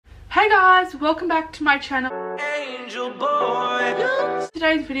Hey guys, welcome back to my channel. Angel Boy.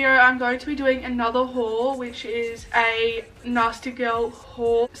 Today's video I'm going to be doing another haul, which is a Nasty Girl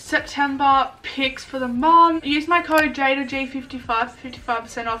haul. September picks for the month. Use my code JADAG55 for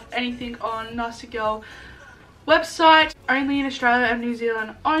 55% off anything on Nasty Girl website. Only in Australia and New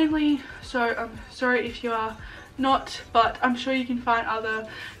Zealand only. So I'm sorry if you are not, but I'm sure you can find other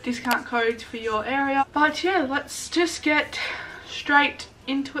discount codes for your area. But yeah, let's just get straight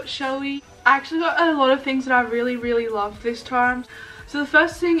into it, shall we? I actually got a lot of things that I really love this time. So the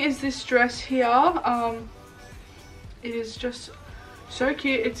first thing is this dress here. It is just so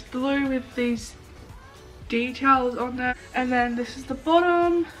cute. It's blue with these details on there, and then this is the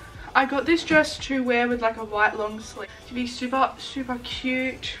bottom. I got this dress to wear with like a white long sleeve to be super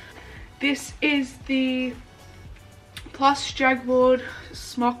cute. This is the Plus Jagwood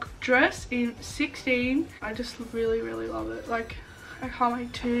smock dress in 16. I just really love it. Like, I can't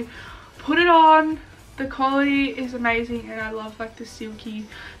wait to put it on. The quality is amazing and I love like the silky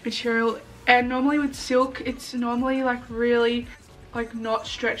material, and normally with silk it's normally like really like not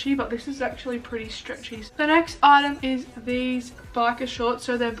stretchy, but this is actually pretty stretchy. The next item is these biker shorts.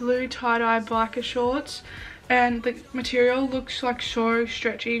 So they're blue tie-dye biker shorts and the material looks like so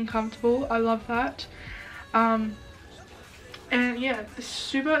stretchy and comfortable. I love that. And yeah, it's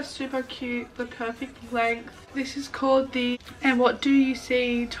super cute, the perfect length. This is called the And What Do You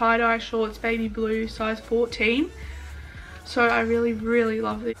See tie-dye shorts baby blue size 14. So I really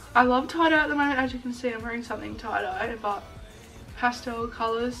love this. I love tie-dye at the moment. As you can see, I'm wearing something tie-dye, but pastel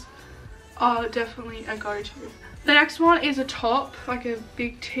colors are definitely a go-to. The next one is a top, like a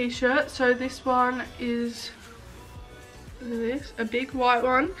big t-shirt. So this one is a big white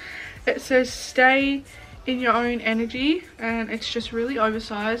one. It says stay in your own energy, and it's just really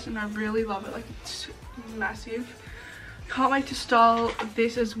oversized and I really love it. Like, it's massive. Can't wait to style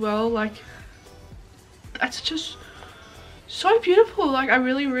this as well. Like, that's just so beautiful. Like, I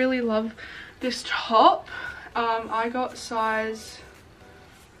really love this top. I got size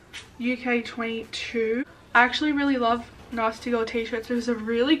UK 22. I actually really love Nasty Girl t-shirts because they're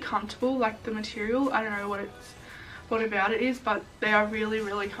really comfortable. Like, the material, I don't know what about it is, but they are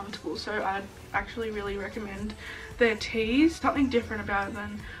really comfortable. So I actually really recommend their tees. Something different about it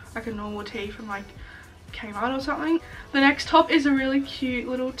than like a normal tee from like Kmart or something. The next top is a really cute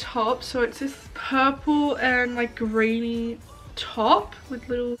little top. So it's this purple and like greeny top with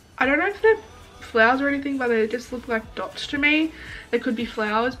little, I don't know if they're flowers or anything, but they just look like dots to me. They could be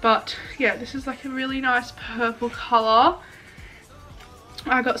flowers, but yeah, this is like a really nice purple color.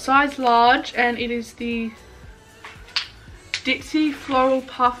 I got size large and it is the Ditzy floral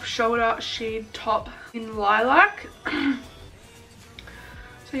puff shoulder sheed top in lilac.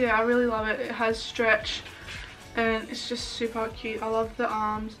 So yeah, I really love it. It has stretch and it's just super cute. I love the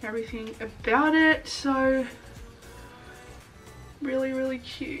arms and everything about it. So really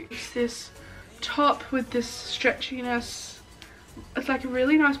cute. It's this top with this stretchiness. It's like a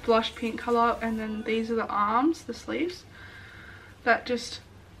really nice blush pink color, and then these are the arms, the sleeves that just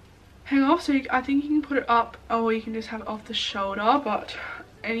hang off. So I think you can put it up or you can just have it off the shoulder, but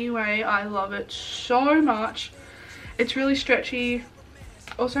anyway, I love it so much. It's really stretchy.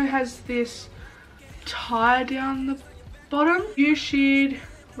 Also has this tie down the bottom. You sheed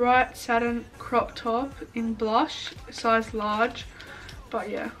right satin crop top in blush, size large. But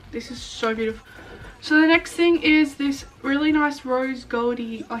yeah, this is so beautiful. So the next thing is this really nice rose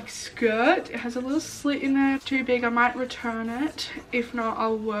goldy like skirt. It has a little slit in there. Too big, I might return it. If not,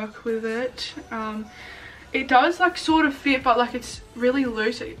 I'll work with it. It does like sort of fit, but like it's really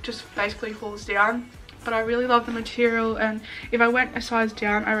loose. It just basically falls down. But I really love the material, and if I went a size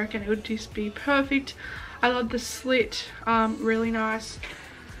down, I reckon it would just be perfect. I love the slit, really nice.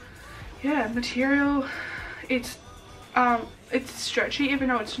 Yeah, material, it's stretchy, even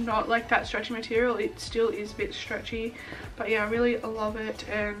though it's not like that stretchy material, it still is a bit stretchy. But yeah, I really love it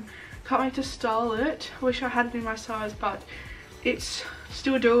and can't wait to style it. Wish I had it in my size, but it's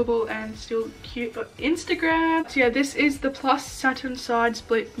still adorable and still cute. But Instagram. So yeah, this is the Plus satin side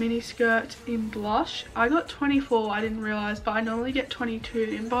split mini skirt in blush. I got 24, I didn't realize, but I normally get 22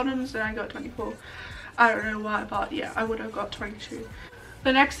 in bottoms and I got 24. I don't know why, but yeah, I would have got 22.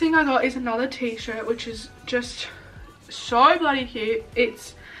 The next thing I got is another t-shirt, which is just so bloody cute.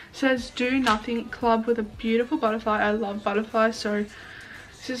 It says do nothing club with a beautiful butterfly. I love butterflies, so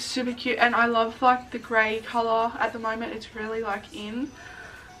this is super cute, and I love like the grey colour at the moment. It's really like in.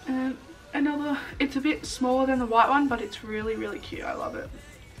 And another, it's a bit smaller than the white one, but it's really cute. I love it.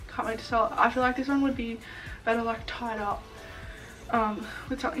 Can't wait to sell it. I feel like this one would be better like tied up.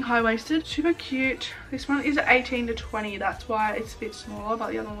 with something high-waisted. Super cute. This one is 18 to 20, that's why it's a bit smaller,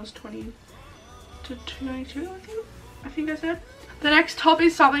 but the other one was 20 to 22, I think I said. The next top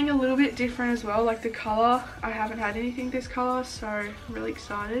is something a little bit different as well, like the colour. I haven't had anything this colour, so I'm really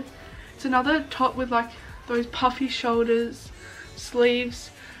excited. It's another top with like those puffy shoulders,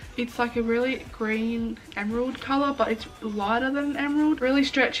 sleeves. It's like a really green emerald colour, but it's lighter than emerald. Really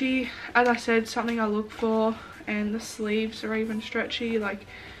stretchy, as I said, something I look for. And the sleeves are even stretchy, like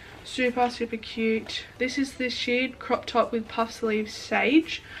super cute. This is the sheer crop top with puff sleeves,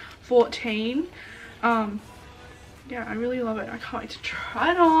 Sage 14. Yeah, I really love it. I can't wait to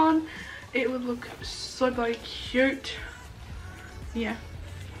try it on. It would look so bloody cute. Yeah,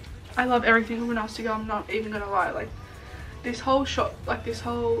 I love everything from NASTYGAL. I'm not even gonna lie, like this whole shop, like this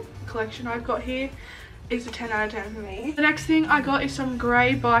whole collection I've got here is a 10 out of 10 for me. The next thing I got is some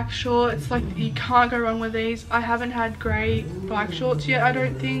grey bike shorts. Like, you can't go wrong with these. I haven't had grey bike shorts yet, I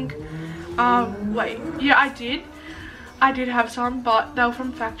don't think. Wait, yeah, I did have some, but they were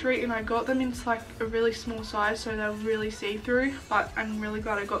from factory and I got them in like a really small size, so they're really see-through. But I'm really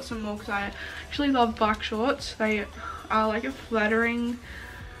glad I got some more because I actually love bike shorts. They are like a flattering,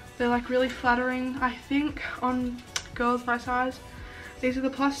 they're like really flattering, I think, on girls my size. These are the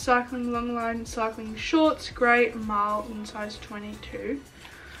Plus Cycling Long Line Cycling Shorts, grey marl in size 22.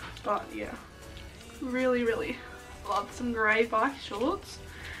 But yeah, really love some grey bike shorts.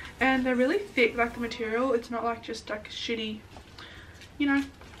 And they're really thick, like the material. It's not like just like shitty, you know,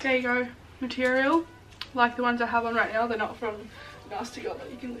 there you go, material. Like the ones I have on right now, they're not from NASTYGAL,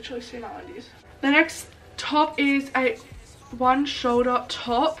 but you can literally see my undies. The next top is a one shoulder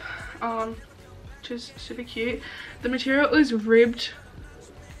top, which is super cute. The material is ribbed,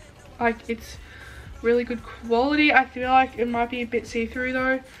 like it's really good quality. I feel like it might be a bit see-through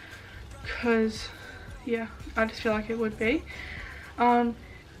though, because yeah, I just feel like it would be.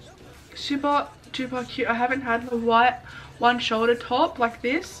 Super duper cute. I haven't had a white one shoulder top like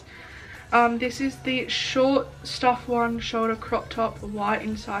this. This is the short stuff one shoulder crop top, white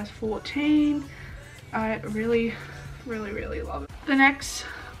in size 14. I really love it. The next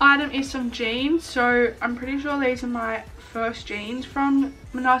item is some jeans. So I'm pretty sure these are my first jeans from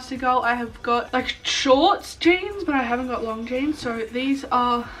NASTYGAL. I have got like shorts jeans, but I haven't got long jeans. So these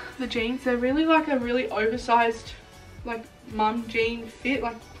are the jeans. They're really like a really oversized like mum jean fit.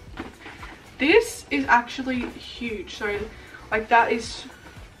 Like this is actually huge, so like that is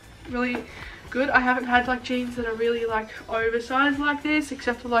really good. I haven't had like jeans that are really like oversized like this,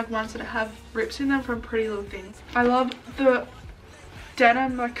 except for like ones that have rips in them from Pretty Little Things. I love the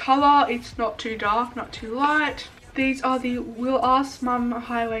denim, like color. It's not too dark, not too light. These are the Will Ask Mum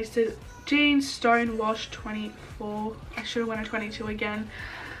high-waisted jeans, stone wash 24. I should have went a 22 again,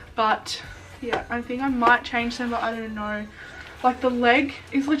 but yeah, I think I might change them, but I don't know. Like the leg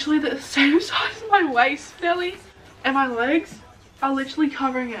is literally the same size as my waist belly, and my legs are literally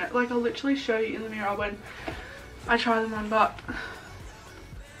covering it. Like I'll literally show you in the mirror when I try them on, but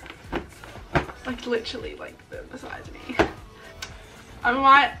like literally like they're the size of me. I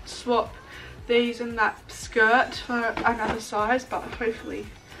might swap these and that skirt for another size, but hopefully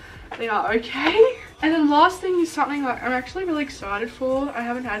they are okay. And then last thing is something like I'm actually really excited for. I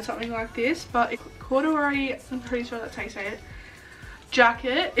haven't had something like this, but it's corduroy, I'm pretty sure that's how you say it,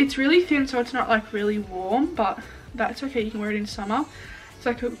 jacket. It's really thin, so it's not like really warm, but that's okay, you can wear it in summer. It's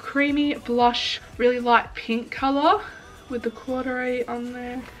like a creamy blush, really light pink color with the corduroy on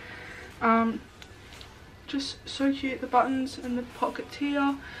there. Just so cute, the buttons and the pockets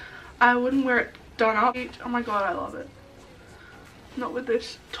here. I wouldn't wear it done up. Oh my god, I love it. Not with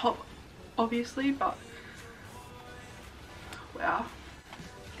this top obviously, but wow.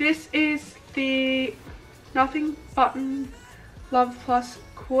 This is the Nothing Button Love Plus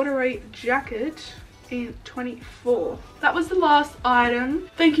corduroy jacket in 24. That was the last item.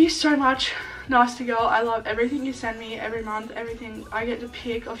 Thank you so much, NASTYGAL. I love everything you send me every month. Everything I get to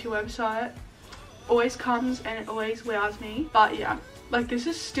pick off your website always comes and it always wows me. But yeah, like this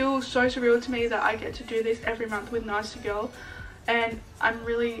is still so surreal to me that I get to do this every month with NASTYGAL, and I'm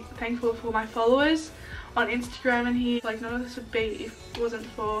really thankful for my followers on Instagram and here. Like none of this would be if it wasn't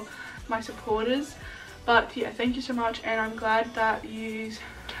for my supporters. But yeah, thank you so much, and I'm glad that you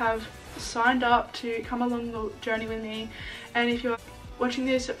have signed up to come along the journey with me. And if you're watching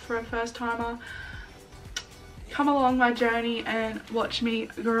this for a first timer, come along my journey and watch me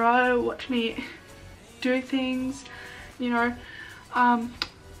grow, watch me do things, you know.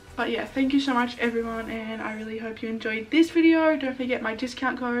 But yeah, thank you so much everyone, and I really hope you enjoyed this video. Don't forget my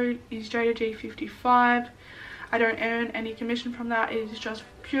discount code is JadaG55. I don't earn any commission from that. It is just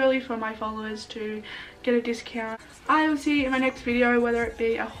purely for my followers to get a discount. I will see you in my next video, whether it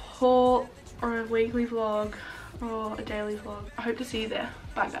be a haul or a weekly vlog or a daily vlog. I hope to see you there.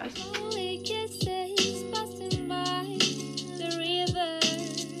 Bye guys.